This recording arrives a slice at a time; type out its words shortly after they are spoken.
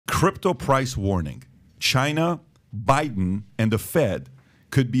crypto price warning. China, Biden, and the Fed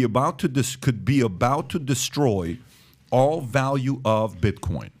could be about to destroy all value of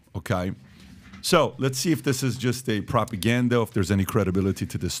Bitcoin. Okay, so let's see if this is just a propaganda, if there's any credibility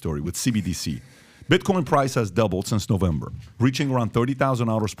to this story. With CBDC, Bitcoin price has doubled since November, reaching around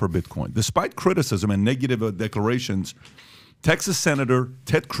 $30,000 per Bitcoin. Despite criticism and negative declarations, Texas Senator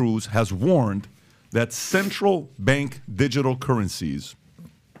Ted Cruz has warned that central bank digital currencies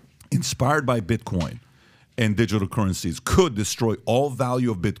inspired by Bitcoin and digital currencies could destroy all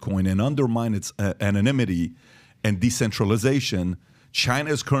value of Bitcoin and undermine its anonymity and decentralization. China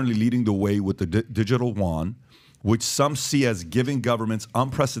is currently leading the way with the digital yuan, which some see as giving governments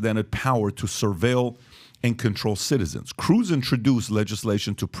unprecedented power to surveil and control citizens. Cruz introduced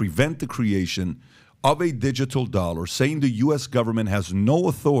legislation to prevent the creation of a digital dollar, saying the U.S. government has no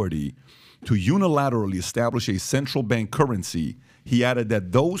authority to unilaterally establish a central bank currency. He added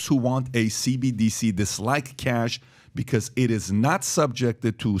that those who want a CBDC dislike cash because it is not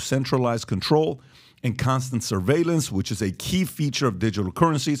subjected to centralized control and constant surveillance, which is a key feature of digital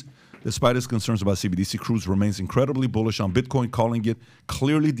currencies. Despite his concerns about CBDC, Cruz remains incredibly bullish on Bitcoin, calling it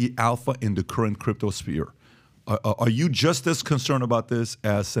clearly the alpha in the current crypto sphere. Are you just as concerned about this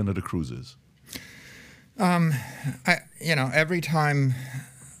as Senator Cruz is? Every time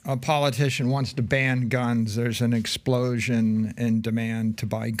a politician wants to ban guns, there's an explosion in demand to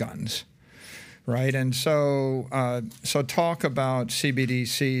buy guns, right? And so, talk about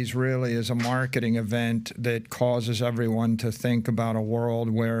CBDCs really as a marketing event that causes everyone to think about a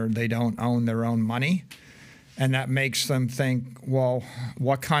world where they don't own their own money. And that makes them think, well,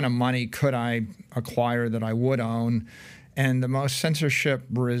 what kind of money could I acquire that I would own? And the most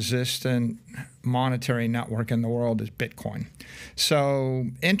censorship-resistant monetary network in the world is Bitcoin. So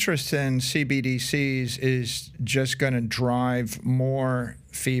interest in CBDCs is just going to drive more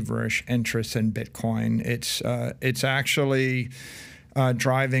feverish interest in Bitcoin. It's actually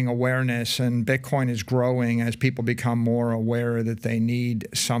driving awareness, and Bitcoin is growing as people become more aware that they need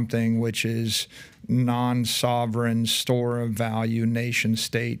something which is non-sovereign, store of value,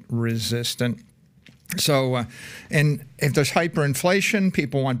 nation-state resistant. So, and if there's hyperinflation,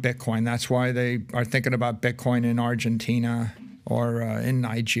 people want Bitcoin. That's why they are thinking about Bitcoin in Argentina or in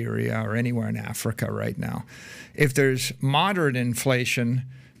Nigeria or anywhere in Africa right now. If there's moderate inflation,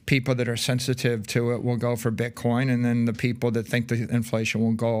 people that are sensitive to it will go for Bitcoin, and then the people that think the inflation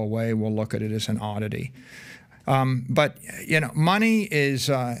will go away will look at it as an oddity. But money is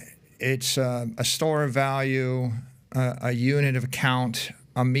it's a store of value, a unit of account,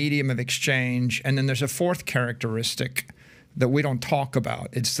 a medium of exchange, and then there's a fourth characteristic that we don't talk about.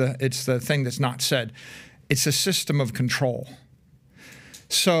 It's the thing that's not said. It's a system of control.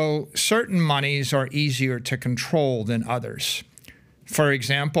 So certain monies are easier to control than others. For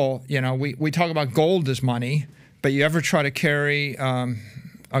example, we talk about gold as money, but you ever try to carry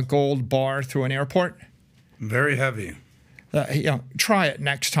a gold bar through an airport? Very heavy. Try it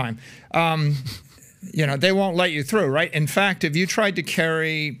next time. They won't let you through, right? In fact, if you tried to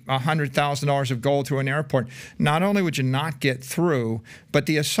carry $100,000 of gold through an airport, not only would you not get through, but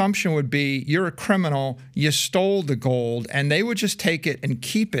the assumption would be you're a criminal, you stole the gold, and they would just take it and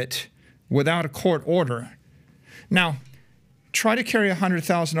keep it without a court order. Now, try to carry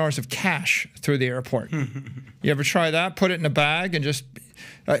 $100,000 of cash through the airport. You ever try that? Put it in a bag and just...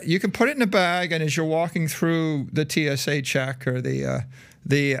 you can put it in a bag, and as you're walking through the TSA check or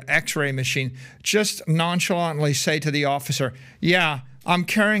the X-ray machine, just nonchalantly say to the officer, yeah, I'm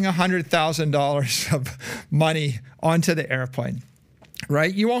carrying $100,000 of money onto the airplane,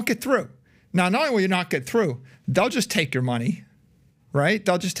 right? You won't get through. Now, not only will you not get through, they'll just take your money, right?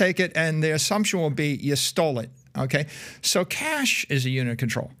 They'll just take it, and the assumption will be you stole it, okay? So cash is a unit of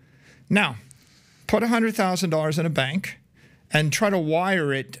control. Now, put $100,000 in a bank and try to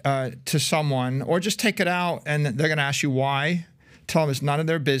wire it to someone, or just take it out and they're going to ask you why. Tell them it's none of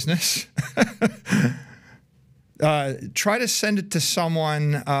their business. Try to send it to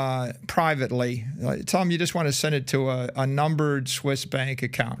someone privately. Tell them you just want to send it to a numbered Swiss bank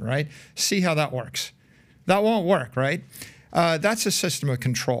account, right? See how that works. That won't work, right? That's a system of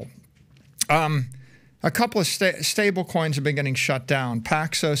control. A couple of stable coins have been getting shut down.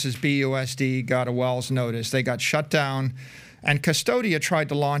 Paxos's BUSD got a Wells notice. They got shut down. And Custodia tried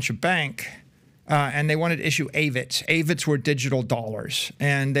to launch a bank, and they wanted to issue AVITs. AVITs were digital dollars,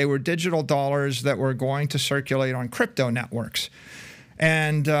 and they were digital dollars that were going to circulate on crypto networks.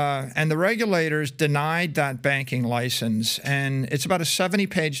 And the regulators denied that banking license, and it's about a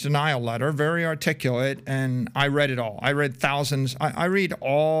 70-page denial letter, very articulate, and I read it all. I read thousands. I read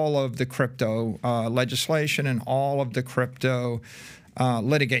all of the crypto legislation and all of the crypto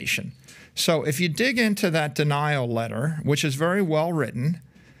litigation. So if you dig into that denial letter, which is very well written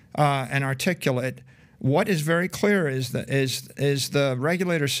and articulate, what is very clear is that the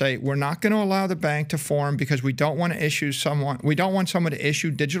regulators say we're not going to allow the bank to form because we don't want someone to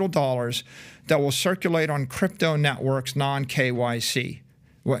issue digital dollars that will circulate on crypto networks non-KYC.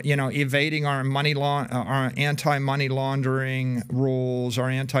 Evading our our anti-money laundering rules, our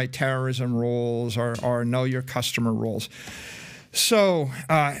anti-terrorism rules, our know your customer rules. So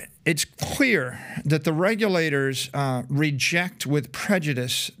it's clear that the regulators reject with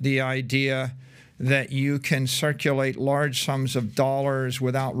prejudice the idea that you can circulate large sums of dollars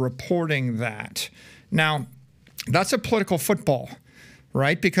without reporting that. Now, that's a political football,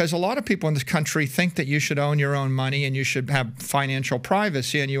 right? Because a lot of people in this country think that you should own your own money and you should have financial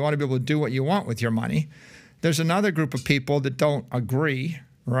privacy and you ought to be able to do what you want with your money. There's another group of people that don't agree,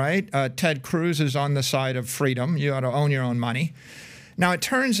 right? Ted Cruz is on the side of freedom. You ought to own your own money. Now, it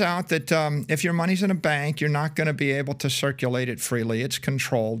turns out that if your money's in a bank, you're not going to be able to circulate it freely. It's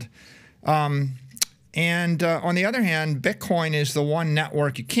controlled. And on the other hand, Bitcoin is the one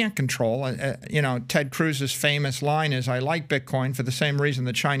network you can't control. Ted Cruz's famous line is, "I like Bitcoin for the same reason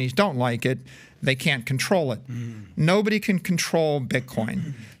the Chinese don't like it. They can't control it." Nobody can control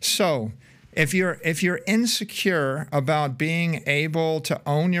Bitcoin. So if you're insecure about being able to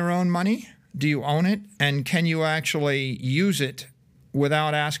own your own money, do you own it? And can you actually use it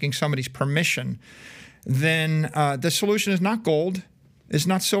without asking somebody's permission? Then the solution is not gold. It's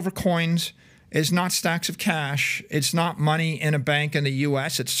not silver coins. It's not stacks of cash. It's not money in a bank in the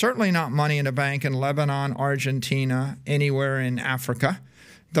U.S. It's certainly not money in a bank in Lebanon, Argentina, anywhere in Africa.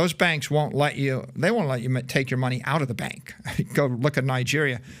 Those banks won't let you, they won't let you take your money out of the bank. Go look at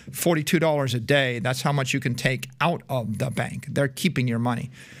Nigeria, $42 a day. That's how much you can take out of the bank. They're keeping your money.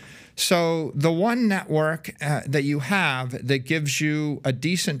 So the one network that you have that gives you a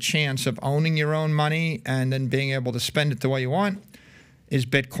decent chance of owning your own money and then being able to spend it the way you want is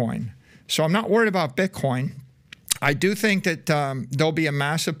Bitcoin. So I'm not worried about Bitcoin. I do think that there'll be a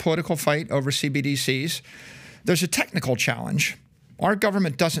massive political fight over CBDCs. There's a technical challenge. Our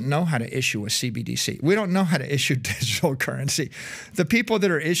government doesn't know how to issue a CBDC. We don't know how to issue digital currency. The people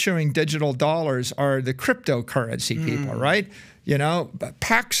that are issuing digital dollars are the cryptocurrency people, right?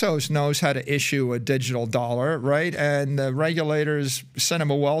 Paxos knows how to issue a digital dollar, right? And the regulators sent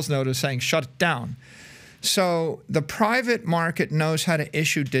him a Wells notice saying, shut it down. So the private market knows how to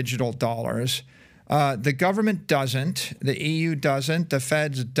issue digital dollars. The government doesn't. The EU doesn't. The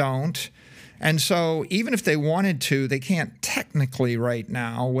feds don't. And so even if they wanted to, they can't technically right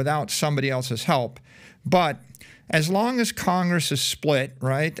now without somebody else's help. But as long as Congress is split,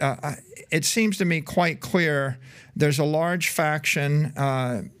 right, it seems to me quite clear there's a large faction,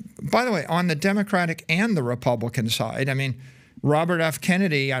 by the way, on the Democratic and the Republican side. I mean, Robert F.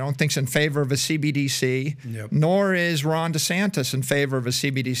 Kennedy, I don't think, is in favor of a CBDC, nor is Ron DeSantis in favor of a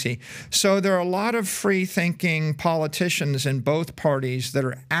CBDC. So there are a lot of free-thinking politicians in both parties that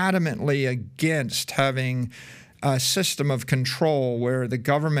are adamantly against having a system of control where the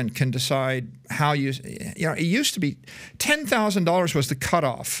government can decide how it used to be $10,000 was the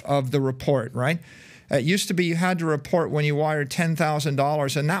cutoff of the report, right? It used to be you had to report when you wired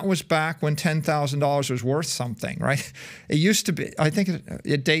 $10,000, and that was back when $10,000 was worth something, right? It used to be, I think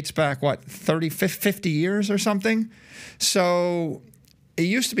it dates back, what, 50 years or something? So it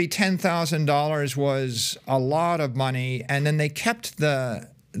used to be $10,000 was a lot of money, and then they kept the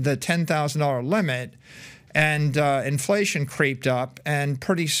 $10,000 limit, and inflation creeped up, and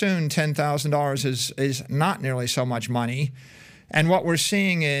pretty soon $10,000 is not nearly so much money. And what we're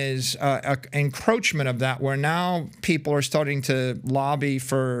seeing is an encroachment of that, where now people are starting to lobby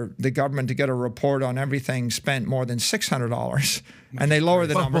for the government to get a report on everything spent more than $600, and they lower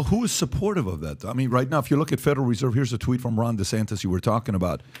the number. Well, who is supportive of that? I mean, right now, if you look at Federal Reserve, here's a tweet from Ron DeSantis you were talking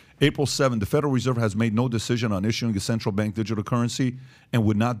about. April 7, the Federal Reserve has made no decision on issuing a central bank digital currency and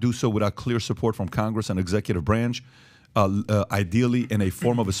would not do so without clear support from Congress and executive branch, ideally in a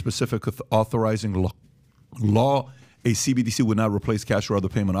form of a specific authorizing law. A CBDC would not replace cash or other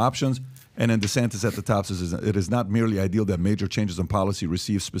payment options. And then DeSantis at the top says it is not merely ideal that major changes in policy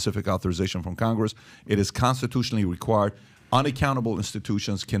receive specific authorization from Congress. It is constitutionally required. Unaccountable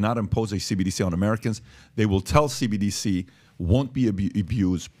institutions cannot impose a CBDC on Americans. They will tell CBDC won't be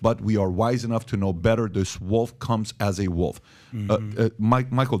abused, but we are wise enough to know better. This wolf comes as a wolf.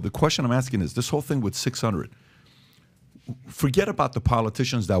 Michael, the question I'm asking is, this whole thing with 600, forget about the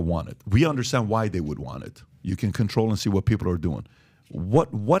politicians that want it. We understand why they would want it. You can control and see what people are doing.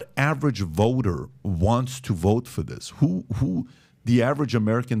 What average voter wants to vote for this? Who the average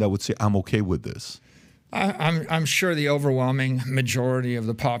American that would say, I'm okay with this? I'm sure the overwhelming majority of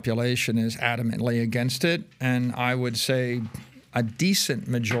the population is adamantly against it, and I would say a decent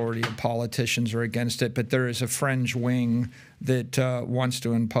majority of politicians are against it, but there is a fringe wing that wants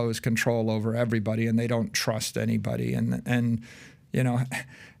to impose control over everybody, and they don't trust anybody. And you know,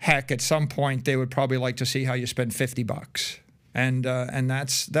 heck, at some point they would probably like to see how you spend $50, and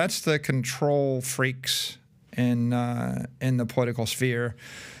that's the control freaks in the political sphere.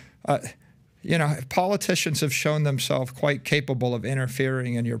 You know, politicians have shown themselves quite capable of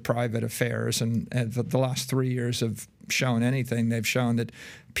interfering in your private affairs, and the last 3 years have shown anything. They've shown that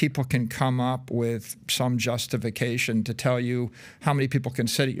people can come up with some justification to tell you how many people can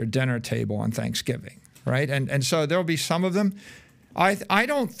sit at your dinner table on Thanksgiving, right? And so there'll be some of them. I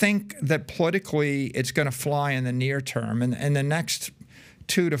don't think that politically it's going to fly in the near term. And in the next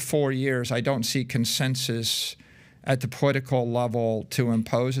 2 to 4 years, I don't see consensus at the political level to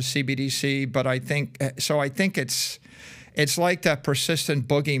impose a CBDC, but I think it's like that persistent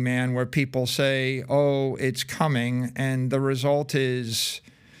boogeyman where people say, "Oh, it's coming," and the result is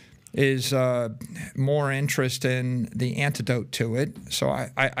more interest in the antidote to it. So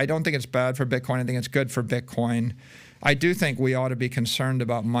I don't think it's bad for Bitcoin. I think it's good for Bitcoin. I do think we ought to be concerned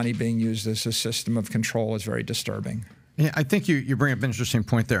about money being used as a system of control. Is very disturbing. Yeah, I think you bring up an interesting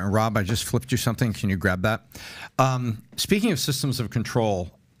point there. And Rob, I just flipped you something. Can you grab that? Speaking of systems of control,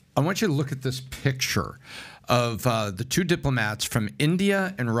 I want you to look at this picture of the two diplomats from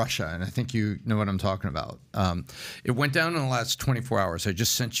India and Russia. And I think you know what I'm talking about. It went down in the last 24 hours. I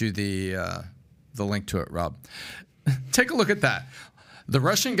just sent you the link to it, Rob. Take a look at that. The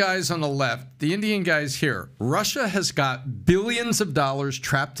Russian guys on the left, the Indian guys here. Russia has got billions of dollars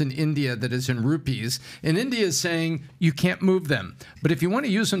trapped in India that is in rupees, and India is saying you can't move them. But if you want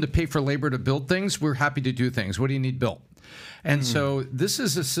to use them to pay for labor to build things, we're happy to do things. What do you need built? And so this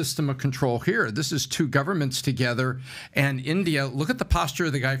is a system of control here. This is two governments together, and India, look at the posture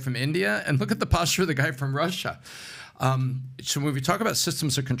of the guy from India, and look at the posture of the guy from Russia. So when we talk about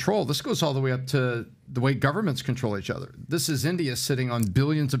systems of control, this goes all the way up to the way governments control each other. This is India sitting on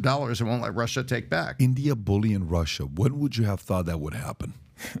billions of dollars and won't let Russia take back. India bullying Russia. When would you have thought that would happen?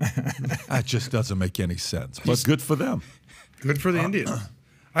 That just doesn't make any sense. But good for them. Good for the Indians.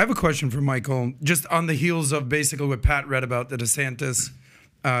 I have a question for Michael. Just on the heels of basically what Pat read about the DeSantis,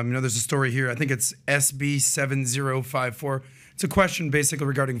 you know, there's a story here. I think it's SB 7054. It's a question basically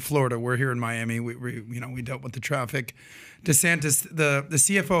regarding Florida. We're here in Miami. We dealt with the traffic. DeSantis, the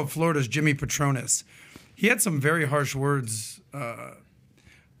CFO of Florida is Jimmy Patronis. He had some very harsh words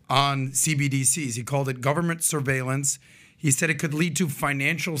on CBDCs. He called it government surveillance. He said it could lead to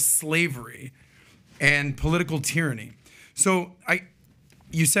financial slavery and political tyranny. So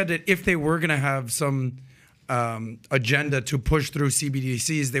you said that if they were going to have some agenda to push through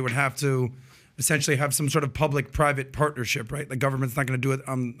CBDCs, they would have to essentially have some sort of public-private partnership, right? The government's not going to do it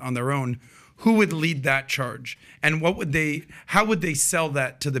on their own. Who would lead that charge? And how would they sell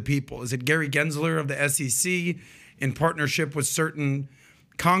that to the people? Is it Gary Gensler of the SEC in partnership with certain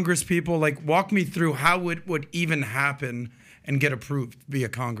Congress people? Like, walk me through how it would even happen and get approved via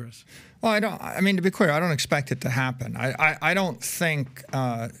Congress. Well, I mean, to be clear, I don't expect it to happen. I don't think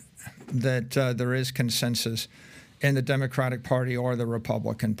that there is consensus in the Democratic Party or the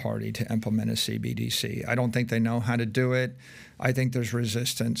Republican Party to implement a CBDC. I don't think they know how to do it. I think there's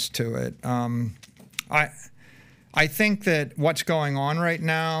resistance to it. I think that what's going on right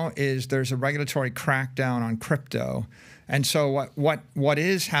now is there's a regulatory crackdown on crypto. And so what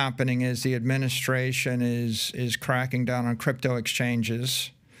is happening is the administration is cracking down on crypto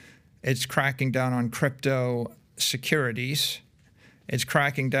exchanges. It's cracking down on crypto securities. It's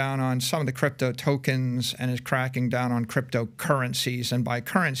cracking down on some of the crypto tokens, and it's cracking down on cryptocurrencies. And by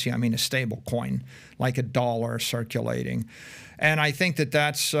currency, I mean a stable coin, like a dollar circulating. And I think that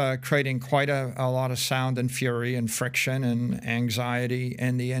that's creating quite a lot of sound and fury and friction and anxiety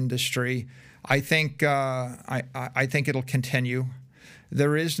in the industry. I think I think it'll continue.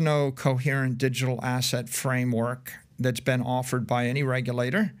 There is no coherent digital asset framework that's been offered by any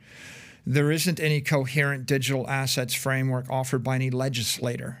regulator. There isn't any coherent digital assets framework offered by any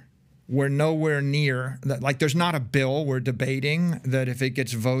legislator. We're nowhere near that. Like, there's not a bill we're debating that if it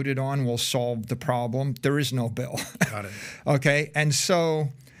gets voted on will solve the problem. There is no bill. Got it. Okay, and so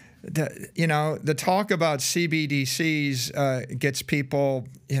the talk about CBDCs gets people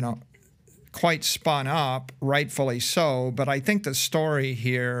quite spun up, rightfully so. But I think the story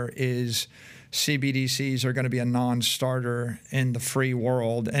here is CBDCs are going to be a non-starter in the free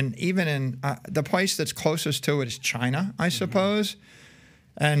world. And even in the place that's closest to it is China, I suppose.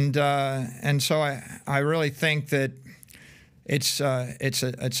 And so I really think that it's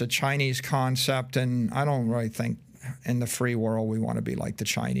a Chinese concept, and I don't really think in the free world we want to be like the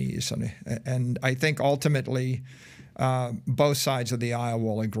Chinese. And I think ultimately both sides of the aisle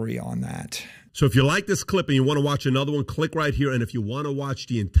will agree on that. So if you like this clip and you want to watch another one, click right here. And if you want to watch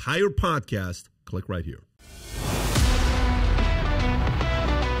the entire podcast, click right here.